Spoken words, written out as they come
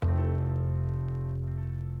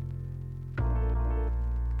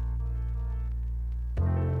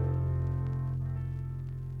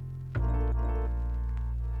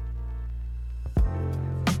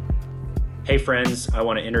Hey friends, I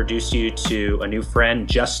want to introduce you to a new friend,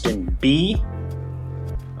 Justin B.,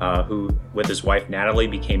 who with his wife Natalie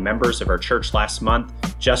became members of our church last month.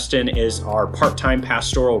 Justin is our part-time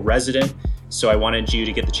pastoral resident, so I wanted you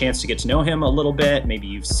to get the chance to get to know him a little bit. Maybe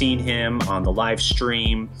you've seen him on the live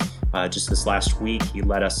stream. Just this last week, he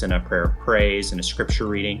led us in a prayer of praise and a scripture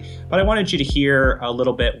reading. But I wanted you to hear a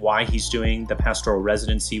little bit why he's doing the pastoral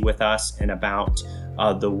residency with us and about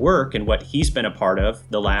the work and what he's been a part of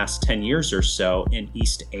the last 10 years or so in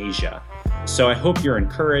East Asia. So I hope you're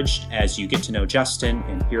encouraged as you get to know Justin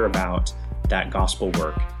and hear about that gospel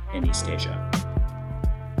work in East Asia.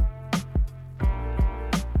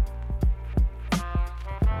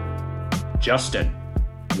 Justin,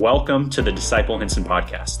 welcome to the Disciple Hinson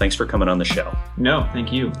podcast. Thanks for coming on the show. No,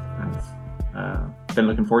 thank you. I've been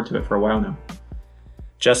looking forward to it for a while now.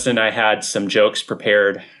 Justin, I had some jokes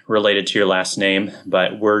prepared related to your last name,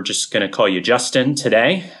 but we're just going to call you Justin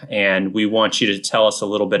today. And we want you to tell us a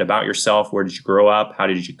little bit about yourself. Where did you grow up? How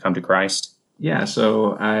did you come to Christ? Yeah,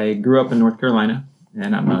 so I grew up in North Carolina,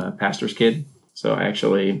 and I'm a pastor's kid. So I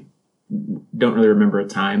actually don't really remember a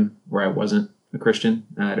time where I wasn't a Christian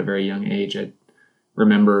at a very young age. I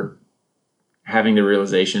remember having the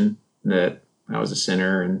realization that I was a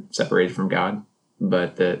sinner and separated from God,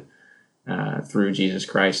 but that through Jesus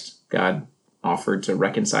Christ, God offered to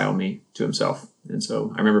reconcile me to himself. And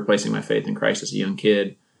so I remember placing my faith in Christ as a young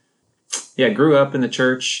kid. Yeah, I grew up in the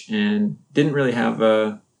church and didn't really have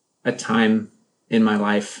a time in my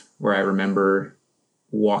life where I remember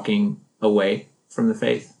walking away from the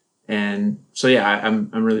faith. And so, yeah,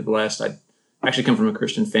 I'm really blessed. I actually come from a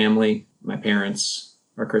Christian family. My parents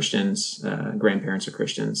are Christians, grandparents are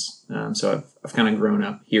Christians. So I've kind of grown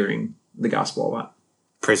up hearing the gospel a lot.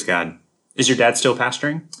 Praise God. Is your dad still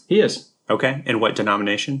pastoring? He is. Okay. And what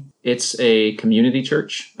denomination? It's a community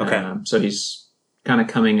church. Okay. So he's kind of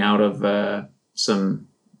coming out of some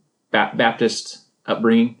Baptist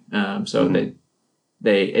upbringing.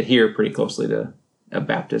 They adhere pretty closely to a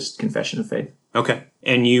Baptist confession of faith. Okay.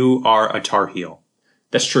 And you are a Tar Heel.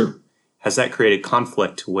 That's true. Has that created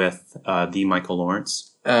conflict with the Michael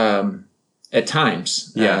Lawrence? At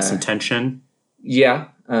times. Yeah, some tension? Yeah.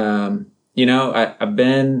 I've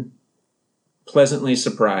been pleasantly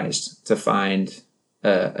surprised to find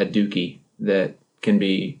a Dookie that can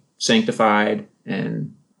be sanctified.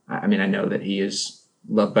 And I know that he is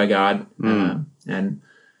loved by God. And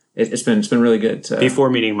it's been really good. Before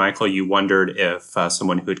meeting Michael, you wondered if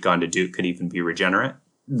someone who had gone to Duke could even be regenerate?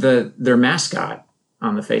 Their mascot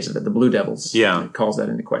on the face of it, the Blue Devils, calls that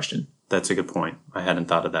into question. That's a good point. I hadn't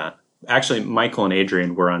thought of that. Actually, Michael and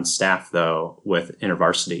Adrian were on staff, though, with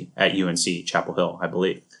InterVarsity at UNC Chapel Hill, I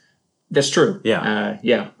believe. That's true.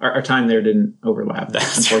 Yeah. Our time there didn't overlap,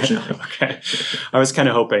 unfortunately. Okay. I was kind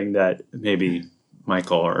of hoping that maybe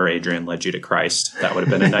Michael or Adrian led you to Christ. That would have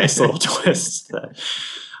been a nice little twist.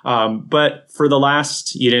 But for the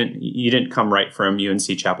last, you didn't come right from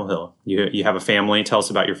UNC Chapel Hill. You have a family. Tell us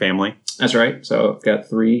about your family. That's right. So I've got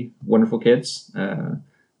 3 wonderful kids,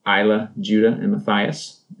 Isla, Judah, and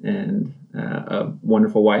Matthias, and a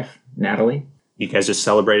wonderful wife, Natalie. You guys just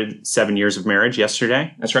celebrated 7 years of marriage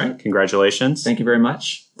yesterday. That's right. Congratulations. Thank you very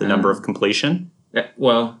much. The number of completion?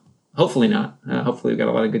 Well, hopefully not. Hopefully we've got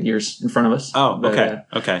a lot of good years in front of us. Oh, okay.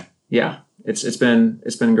 Okay. Yeah, it's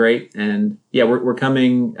been great. And yeah, we're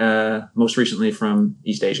coming most recently from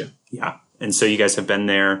East Asia. Yeah. And so you guys have been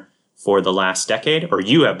there for the last decade, or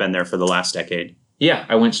you have been there for the last decade? Yeah,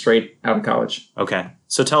 I went straight out of college. Okay.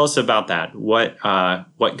 So tell us about that. What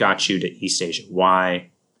got you to East Asia? Why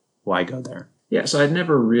go there? Yeah, so I'd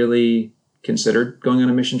never really considered going on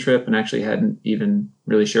a mission trip and actually hadn't even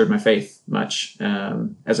really shared my faith much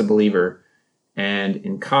as a believer. And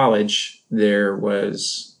in college, there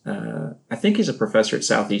was, I think he's a professor at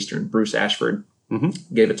Southeastern, Bruce Ashford,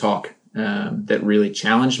 gave a talk that really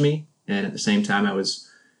challenged me. And at the same time, I was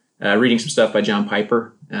reading some stuff by John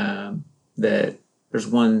Piper that there's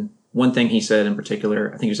one thing he said in particular.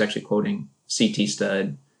 I think he was actually quoting C.T.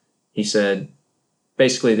 Studd. He said,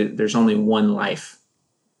 basically, that there's only one life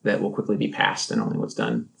that will quickly be passed, and only what's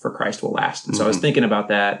done for Christ will last. And so I was thinking about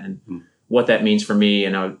that and what that means for me.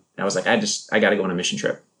 And I was like, I got to go on a mission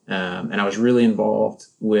trip. And I was really involved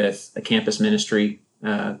with a campus ministry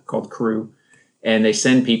called Cru. And they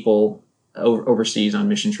send people overseas on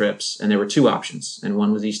mission trips. And there were 2 options. And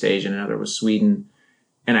one was East Asia and another was Sweden.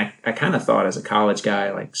 And I kind of thought as a college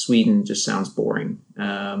guy, like Sweden just sounds boring.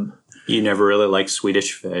 You never really liked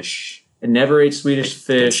Swedish fish. I never ate Swedish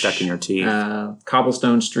fish. Stuck in your teeth.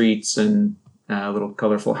 Cobblestone streets and little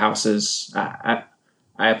colorful houses. I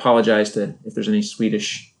apologize if there's any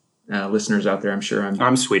Swedish listeners out there. I'm sure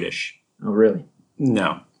I'm Swedish. Oh, really?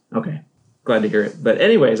 No. Okay. glad to hear it. But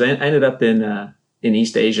anyways, I ended up in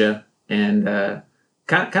East Asia and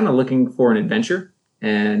kind of looking for an adventure,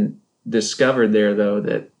 and discovered there though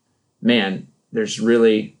that, man, there's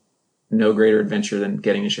really no greater adventure than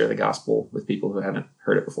getting to share the gospel with people who haven't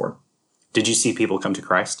heard it before. Did you see people come to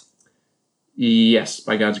Christ? Yes,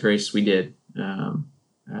 by God's grace, we did.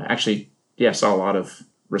 Actually, saw a lot of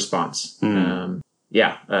response.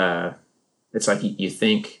 It's like you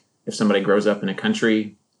think if somebody grows up in a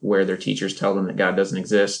country where their teachers tell them that God doesn't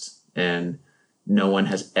exist and no one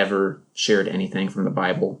has ever shared anything from the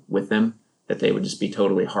Bible with them, that they would just be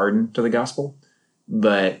totally hardened to the gospel.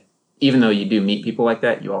 But even though you do meet people like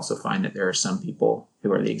that, you also find that there are some people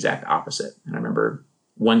who are the exact opposite. And I remember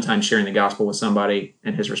one time sharing the gospel with somebody,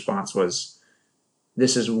 and his response was,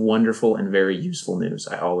 "This is wonderful and very useful news.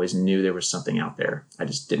 I always knew there was something out there. I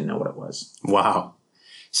just didn't know what it was." Wow.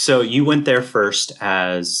 So you went there first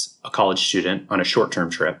as a college student on a short-term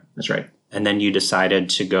trip. That's right. And then you decided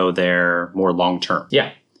to go there more long-term.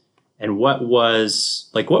 Yeah. And what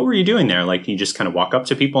were you doing there? Like, you just kind of walk up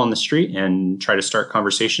to people on the street and try to start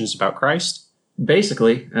conversations about Christ?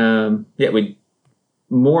 Basically, we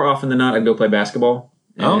more often than not, I'd go play basketball.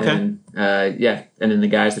 And, and then the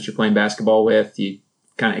guys that you're playing basketball with, you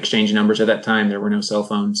kind of exchange numbers. At that time, there were no cell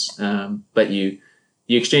phones, but you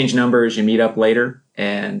exchange numbers, you meet up later,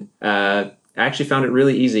 and I actually found it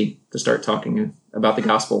really easy to start talking about the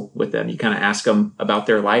gospel with them. You kind of ask them about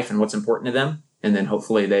their life and what's important to them, and then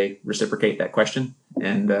hopefully they reciprocate that question,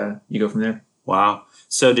 and you go from there. Wow.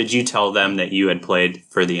 So did you tell them that you had played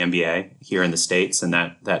for the NBA here in the States, and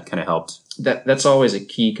that kind of helped? That's always a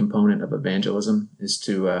key component of evangelism, is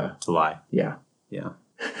to lie. Yeah. Yeah.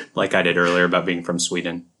 Like I did earlier about being from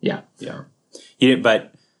Sweden. Yeah. Yeah.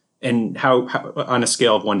 And how on a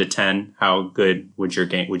scale of 1 to 10, how good would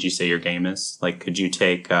you say your game is? Like, could you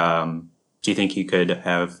take, do you think you could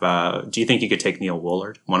take Neil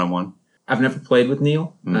Woolard one-on-one? I've never played with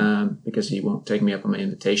Neil because he won't take me up on my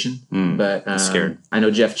invitation. But I'm scared. I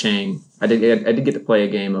know Jeff Chang. I did get to play a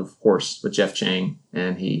game of horse with Jeff Chang,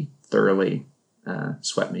 and he thoroughly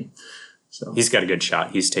swept me. So he's got a good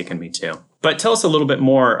shot. He's taken me too. But tell us a little bit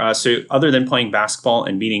more. So other than playing basketball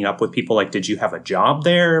and meeting up with people, like, did you have a job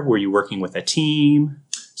there? Were you working with a team?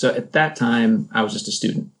 So at that time, I was just a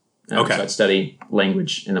student. Okay. So I'd study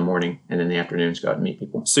language in the morning, and in the afternoons go out and meet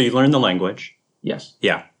people. So you learned the language? Yes.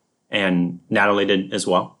 Yeah. And Natalie did as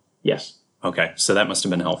well? Yes. Okay. So that must have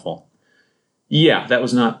been helpful. Yeah, that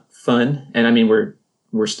was not fun. And I mean,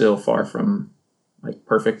 we're still far from like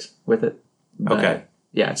perfect with it. But okay.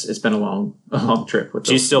 Yeah, it's been a long trip.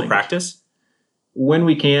 Do you still practice? When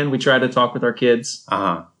we can, we try to talk with our kids.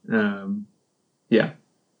 Yeah.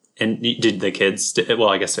 And did the kids,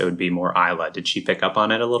 I guess it would be more Isla. Did she pick up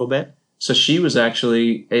on it a little bit? So she was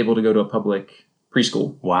actually able to go to a public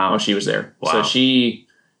preschool while she was there. Wow. So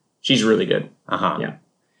she's really good. Yeah.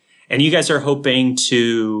 And you guys are hoping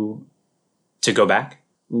to go back?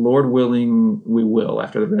 Lord willing, we will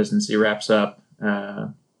after the residency wraps up.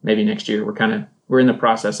 Maybe next year. We're in the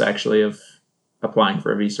process actually of applying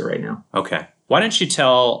for a visa right now. Okay. Why don't you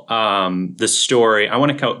tell the story? I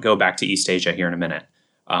want to go back to East Asia here in a minute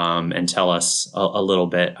and tell us a little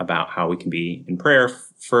bit about how we can be in prayer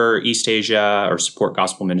for East Asia or support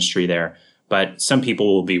gospel ministry there. But some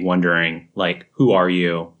people will be wondering, like, who are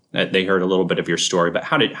you? They heard a little bit of your story, but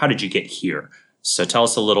how did you get here? So tell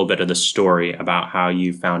us a little bit of the story about how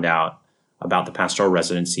you found out about the pastoral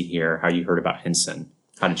residency here, how you heard about Hinson.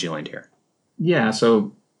 How did you land here? Yeah,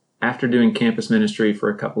 so after doing campus ministry for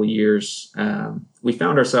a couple of years, we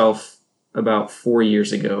found ourselves about 4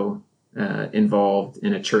 years ago involved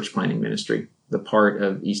in a church planting ministry. The part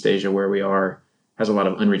of East Asia where we are has a lot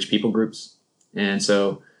of unreached people groups. And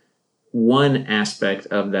so one aspect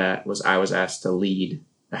of that was I was asked to lead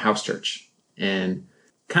a house church. And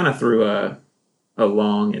kind of through a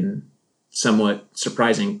long and somewhat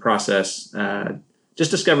surprising process,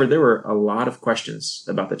 just discovered there were a lot of questions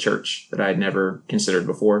about the church that I had never considered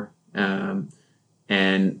before.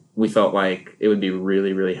 And we felt like it would be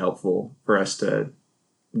really, really helpful for us to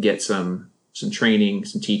get some training,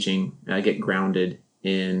 some teaching, get grounded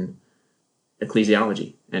in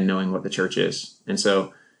ecclesiology and knowing what the church is. And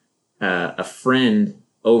so a friend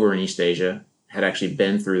over in East Asia had actually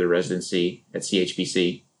been through the residency at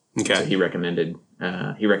CHBC. Okay. So he recommended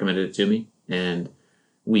it to me. And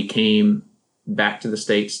we came back to the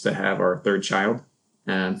States to have our third child,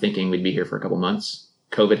 thinking we'd be here for a couple months.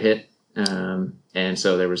 COVID hit. And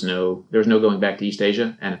so there was no going back to East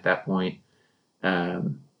Asia. And at that point,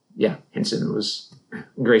 Hinson was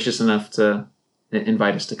gracious enough to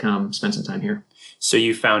invite us to come spend some time here. So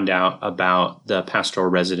you found out about the pastoral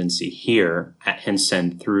residency here at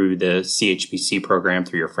Hinson through the CHBC program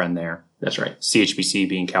through your friend there. That's right. CHBC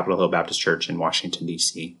being Capitol Hill Baptist Church in Washington,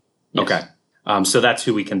 D.C. Yes. Okay. So that's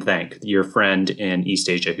who we can thank. Your friend in East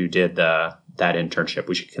Asia who did that internship.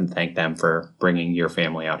 We can thank them for bringing your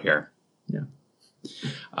family out here. Yeah.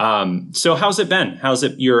 So how's it been?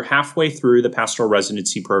 You're halfway through the pastoral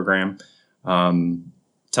residency program.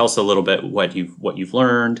 Tell us a little bit what you've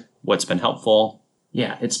learned, what's been helpful.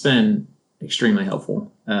 Yeah, it's been extremely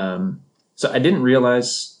helpful. So I didn't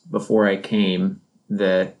realize before I came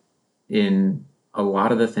that in a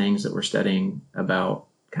lot of the things that we're studying about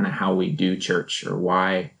kind of how we do church or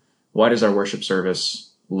why does our worship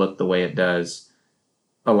service look the way it does,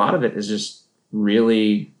 a lot of it is just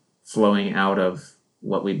really flowing out of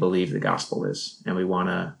what we believe the gospel is. And we want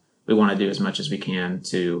to do as much as we can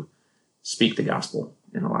to speak the gospel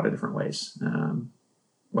in a lot of different ways.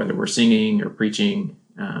 Whether we're singing or preaching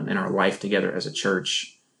in our life together as a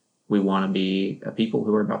church, we want to be a people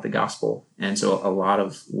who are about the gospel. And so a lot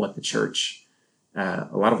of what the church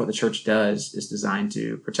does is designed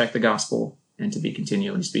to protect the gospel and to be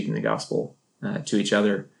continually speaking the gospel to each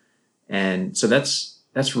other. And so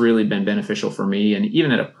that's really been beneficial for me. And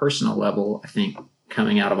even at a personal level, I think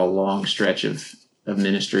coming out of a long stretch of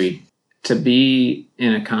ministry, to be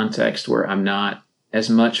in a context where I'm not as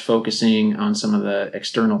much focusing on some of the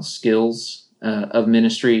external skills of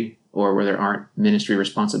ministry or where there aren't ministry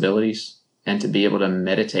responsibilities, and to be able to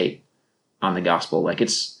meditate on the gospel. Like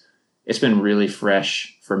it's been really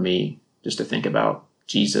fresh for me just to think about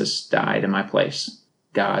Jesus died in my place.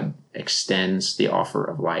 God extends the offer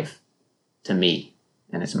of life to me,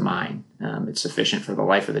 and it's mine. It's sufficient for the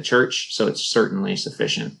life of the church, so it's certainly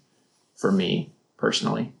sufficient for me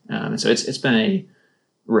personally. And so it's been a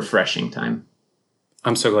refreshing time.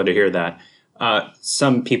 I'm so glad to hear that.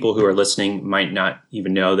 Some people who are listening might not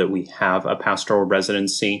even know that we have a pastoral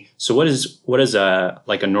residency. So what does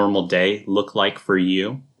a normal day look like for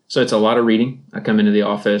you? So it's a lot of reading. I come into the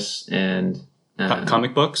office and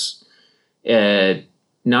comic books?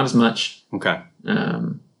 Not as much. Okay.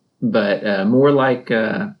 But more like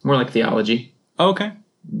theology. Oh, okay.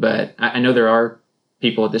 But I know there are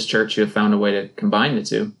people at this church who have found a way to combine the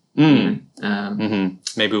two.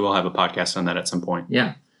 Maybe we'll have a podcast on that at some point.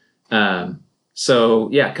 Yeah. So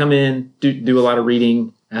yeah, come in, do a lot of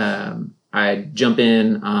reading. I jump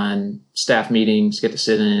in on staff meetings, get to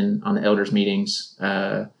sit in on the elders meetings.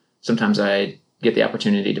 Sometimes I get the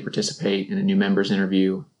opportunity to participate in a new members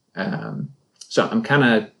interview. So I'm kind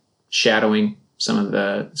of shadowing some of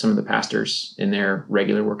the pastors in their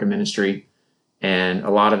regular work of ministry. And a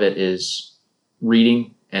lot of it is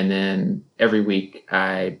reading. And then every week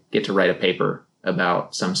I get to write a paper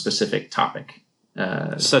about some specific topic.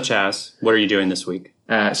 Such as, what are you doing this week?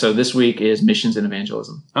 So this week is missions and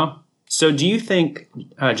evangelism. Oh, so do you think,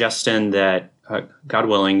 Justin, that God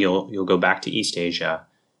willing, you'll go back to East Asia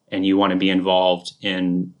and you want to be involved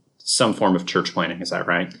in some form of church planting? Is that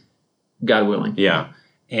right? God willing. Yeah.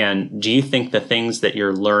 And do you think the things that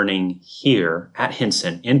you're learning here at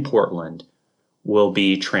Hinson in Portland will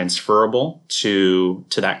be transferable to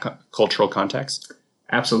that cultural context?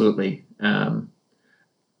 Absolutely.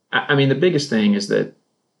 I mean, the biggest thing is that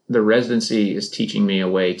the residency is teaching me a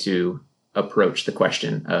way to approach the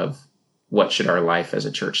question of what should our life as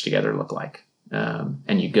a church together look like.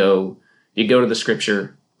 And you go to the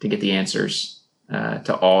scripture to get the answers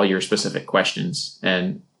to all your specific questions.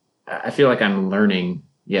 And I feel like I'm learning,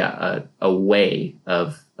 a way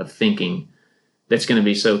of thinking that's going to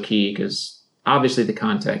be so key, because obviously the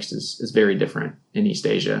context is very different in East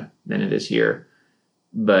Asia than it is here.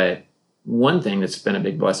 But one thing that's been a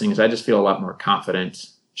big blessing is I just feel a lot more confident,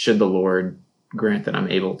 should the Lord grant that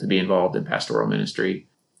I'm able to be involved in pastoral ministry,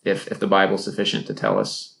 if the Bible is sufficient to tell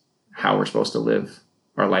us how we're supposed to live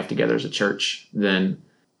our life together as a church, then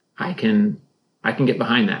I can get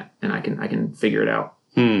behind that and I can figure it out.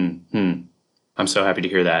 I'm so happy to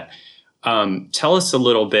hear that. Tell us a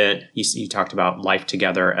little bit. You talked about life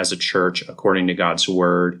together as a church according to God's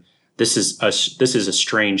word. This is a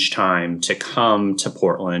strange time to come to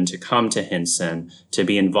Portland, to come to Hinson, to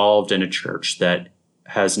be involved in a church that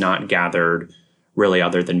has not gathered really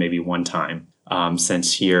other than maybe one time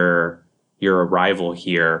since your arrival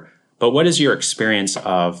here. But what has your experience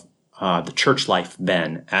of the church life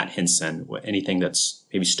been at Hinson? Anything that's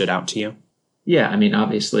maybe stood out to you? Yeah, I mean,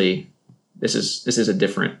 obviously, this is a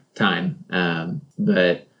different time,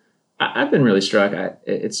 but I've been really struck.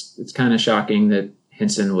 It's kind of shocking that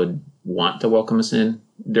Hinson would want to welcome us in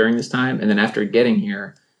during this time, and then after getting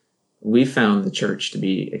here, we found the church to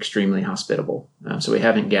be extremely hospitable. So we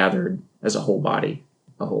haven't gathered as a whole body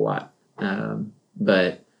a whole lot.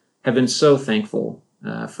 But have been so thankful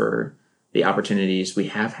for the opportunities we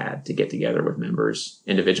have had to get together with members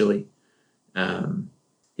individually.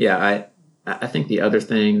 I think the other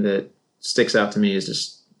thing that sticks out to me is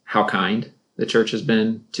just how kind the church has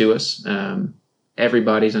been to us.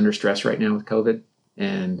 Everybody's under stress right now with COVID,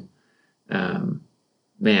 and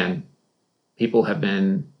people have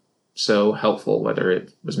been so helpful, whether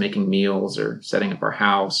it was making meals or setting up our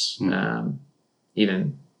house,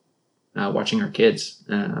 even watching our kids.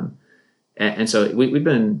 And so we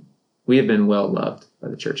have been well loved by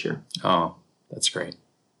the church here. Oh, that's great.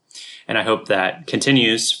 And I hope that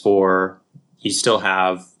continues for, you still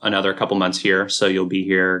have another couple months here. So you'll be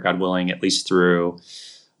here, God willing, at least through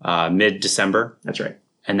mid-December. That's right.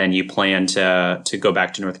 And then you plan to go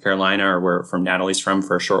back to North Carolina, or where from Natalie's from,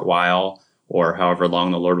 for a short while, or however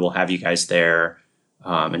long the Lord will have you guys there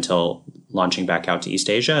until launching back out to East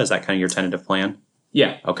Asia. Is that kind of your tentative plan?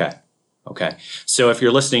 Yeah. Okay. So if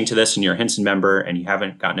you're listening to this and you're a Hinson member and you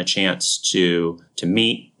haven't gotten a chance to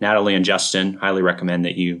meet Natalie and Justin, highly recommend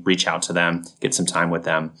that you reach out to them, get some time with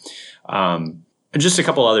them. And just a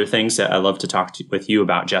couple other things that I'd love to talk with you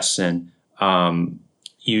about, Justin.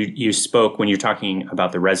 You spoke when you're talking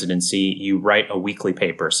about the residency, you write a weekly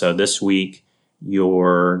paper. So this week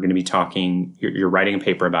you're going to be you're writing a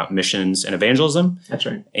paper about missions and evangelism. That's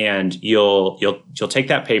right. And you'll take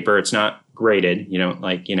that paper. It's not graded,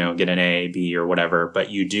 get an A, B, or whatever, but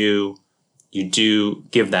you do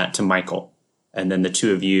give that to Michael. And then the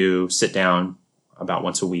two of you sit down about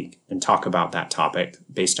once a week and talk about that topic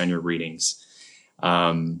based on your readings.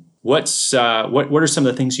 What are some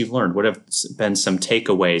of the things you've learned? What have been some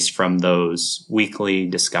takeaways from those weekly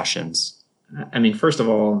discussions? I mean, first of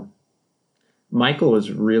all, Michael is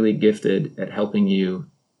really gifted at helping you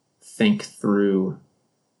think through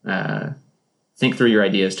your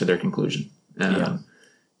ideas to their conclusion.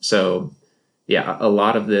 So, a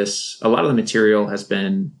lot of the material has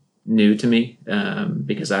been new to me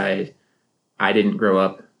because I didn't grow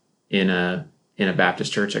up in a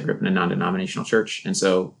Baptist church. I grew up in a non-denominational church, and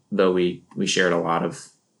so though we shared a lot of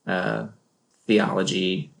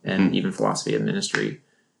theology and even philosophy of ministry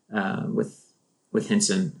with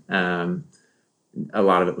Hinson, a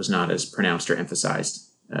lot of it was not as pronounced or emphasized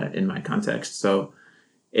in my context. So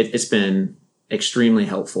it's been extremely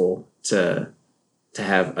helpful to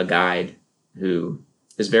have a guide who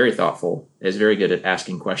is very thoughtful, is very good at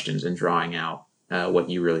asking questions and drawing out what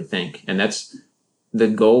you really think. And that's the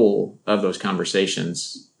goal of those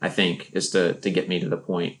conversations, I think, is to get me to the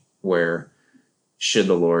point where, should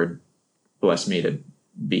the Lord bless me to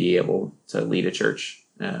be able to lead a church,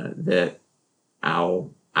 that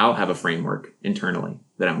I'll have a framework internally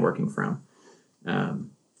that I'm working from.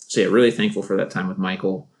 Really thankful for that time with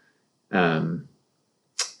Michael.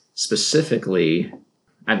 Specifically,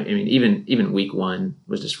 I mean, even week one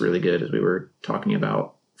was just really good as we were talking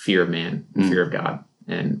about fear of man and fear of God.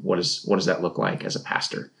 And what does that look like as a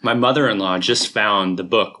pastor? My mother-in-law just found the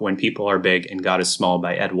book When People Are Big and God is Small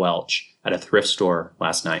by Ed Welch at a thrift store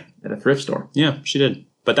last night. At a thrift store? Yeah, she did.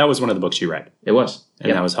 But that was one of the books you read. It was.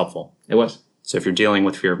 And that was helpful. It was. So if you're dealing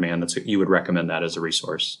with fear of man, you would recommend that as a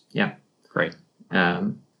resource. Yeah. Great.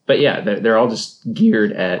 But yeah, they're all just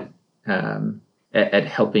geared at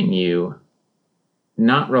helping you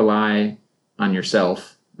not rely on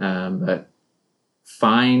yourself, but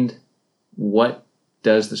find what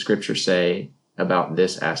does the scripture say about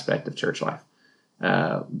this aspect of church life.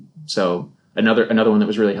 So another one that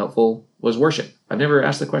was really helpful was worship. I've never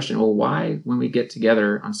asked the question, well, why, when we get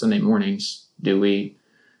together on Sunday mornings, do we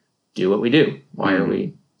do what we do? Why are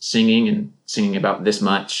we singing about this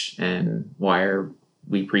much? And why are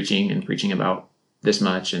we preaching about this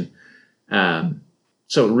much? And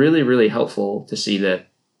so really, really helpful to see that,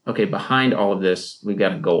 okay, behind all of this, we've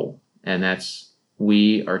got a goal. And that's,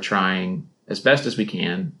 we are trying as best as we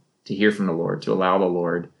can to hear from the Lord, to allow the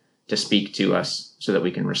Lord to speak to us so that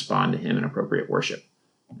we can respond to him in appropriate worship.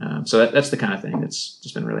 So that's the kind of thing that's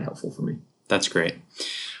just been really helpful for me. That's great.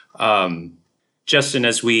 Justin,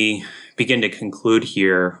 as we begin to conclude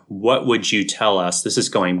here, what would you tell us? This is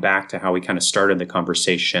going back to how we kind of started the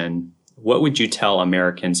conversation. What would you tell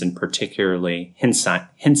Americans, and particularly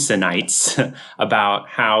Hinsonites, about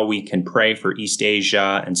how we can pray for East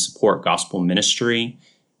Asia and support gospel ministry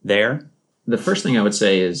there? The first thing I would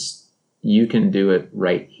say is you can do it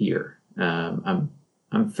right here.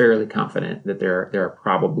 I'm fairly confident that there are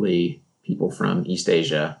probably people from East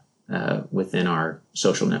Asia within our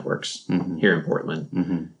social networks here in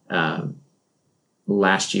Portland.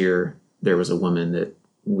 Last year, there was a woman that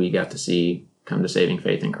we got to see come to saving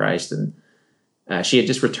faith in Christ, and she had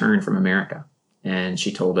just returned from America, and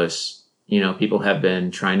she told us people have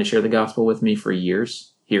been trying to share the gospel with me for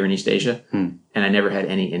years here in East Asia, and I never had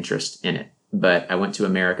any interest in it. But I went to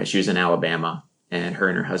America. She was in Alabama, and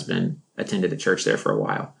her husband attended the church there for a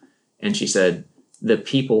while. And she said, the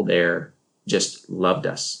people there just loved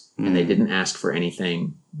us, and they didn't ask for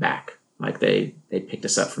anything back. Like they picked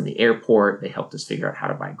us up from the airport. They helped us figure out how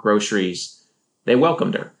to buy groceries. They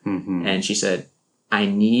welcomed her. And she said, I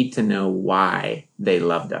need to know why they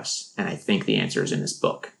loved us. And I think the answer is in this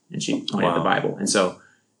book. And she pointed at the Bible. And so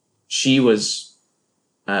she was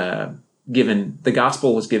the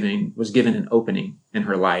gospel was given an opening in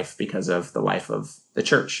her life because of the life of the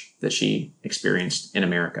church that she experienced in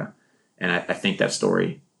America. And I think that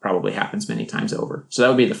story probably happens many times over. So that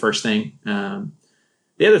would be the first thing.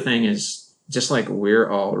 The other thing is, just like we're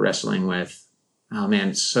all wrestling with, oh man,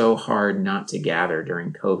 it's so hard not to gather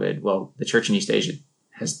during COVID. Well, the church in East Asia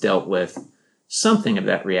has dealt with something of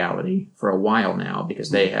that reality for a while now,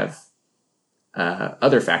 because they have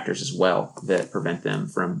other factors as well that prevent them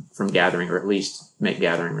from gathering, or at least make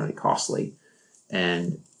gathering really costly.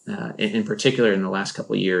 And in particular, in the last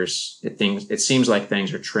couple of years, it seems like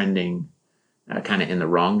things are trending kind of in the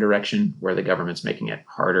wrong direction, where the government's making it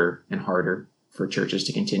harder and harder for churches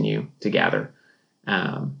to continue to gather.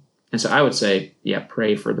 And so I would say,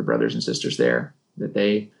 pray for the brothers and sisters there, that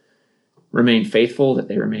they remain faithful, that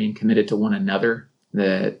they remain committed to one another,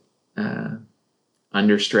 that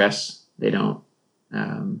under stress, they don't,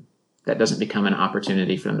 that doesn't become an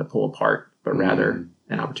opportunity for them to pull apart, but rather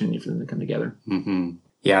an opportunity for them to come together.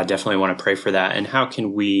 Yeah, definitely want to pray for that. And how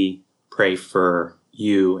can we pray for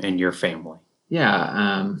you and your family?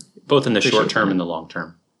 Yeah. Both in the short term and the long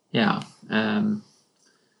term. Yeah.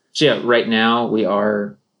 So right now we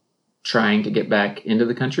are trying to get back into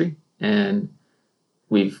the country, and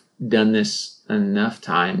we've done this enough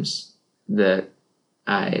times that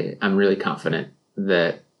I'm really confident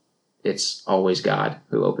that it's always God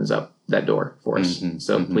who opens up that door for us.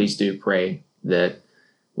 So please do pray that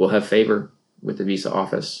we'll have favor with the visa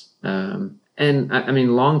office. And I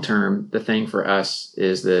mean, long term, the thing for us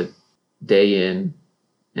is that day in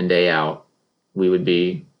and day out, we would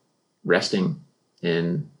be resting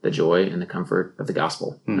in the joy and the comfort of the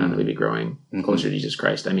gospel, that we'd be growing closer to Jesus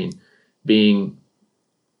Christ. I mean, being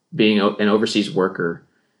an overseas worker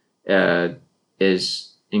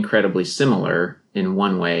is incredibly similar in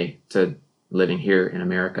one way to living here in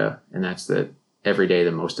America, and that's that every day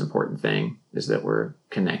the most important thing is that we're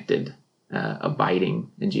connected,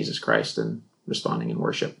 abiding in Jesus Christ and responding in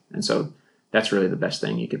worship. And so that's really the best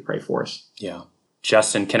thing you could pray for us. Yeah.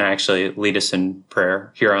 Justin, can I actually lead us in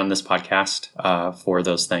prayer here on this podcast for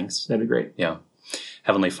those things? That'd be great. Yeah.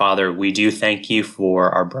 Heavenly Father, we do thank you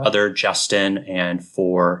for our brother Justin and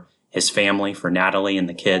for his family, for Natalie and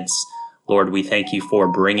the kids. Lord, we thank you for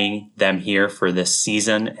bringing them here for this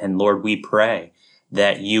season. And Lord, we pray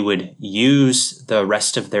that you would use the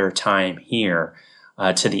rest of their time here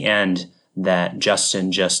to the end that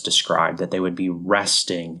Justin just described, that they would be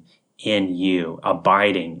resting in you,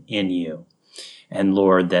 abiding in you. And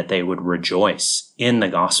Lord, that they would rejoice in the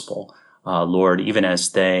gospel. Lord, even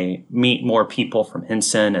as they meet more people from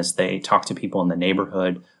Hinson, as they talk to people in the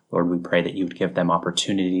neighborhood, Lord, we pray that you would give them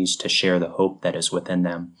opportunities to share the hope that is within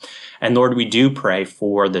them. And Lord, we do pray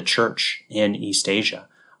for the church in East Asia.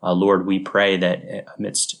 Lord, we pray that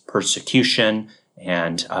amidst persecution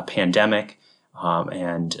and a pandemic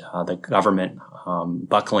and the government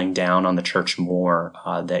buckling down on the church more,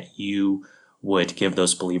 that you would give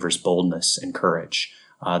those believers boldness and courage,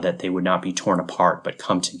 that they would not be torn apart, but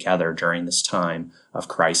come together during this time of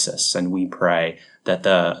crisis. And we pray that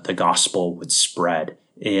the gospel would spread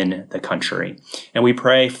in the country. And we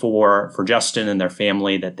pray for Justin and their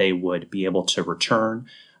family, that they would be able to return,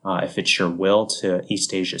 if it's your will, to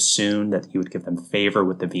East Asia soon, that you would give them favor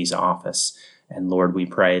with the visa office. And Lord, we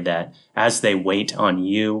pray that as they wait on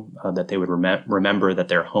you, that they would remember that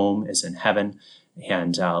their home is in heaven.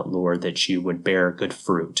 And Lord, that you would bear good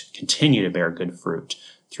fruit, continue to bear good fruit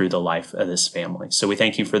through the life of this family. So we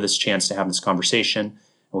thank you for this chance to have this conversation.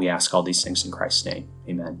 And we ask all these things in Christ's name.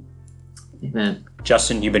 Amen. Amen.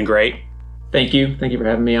 Justin, you've been great. Thank you. Thank you for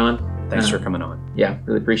having me on. Thanks for coming on. Yeah,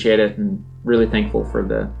 really appreciate it, and really thankful for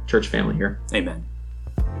the church family here. Amen.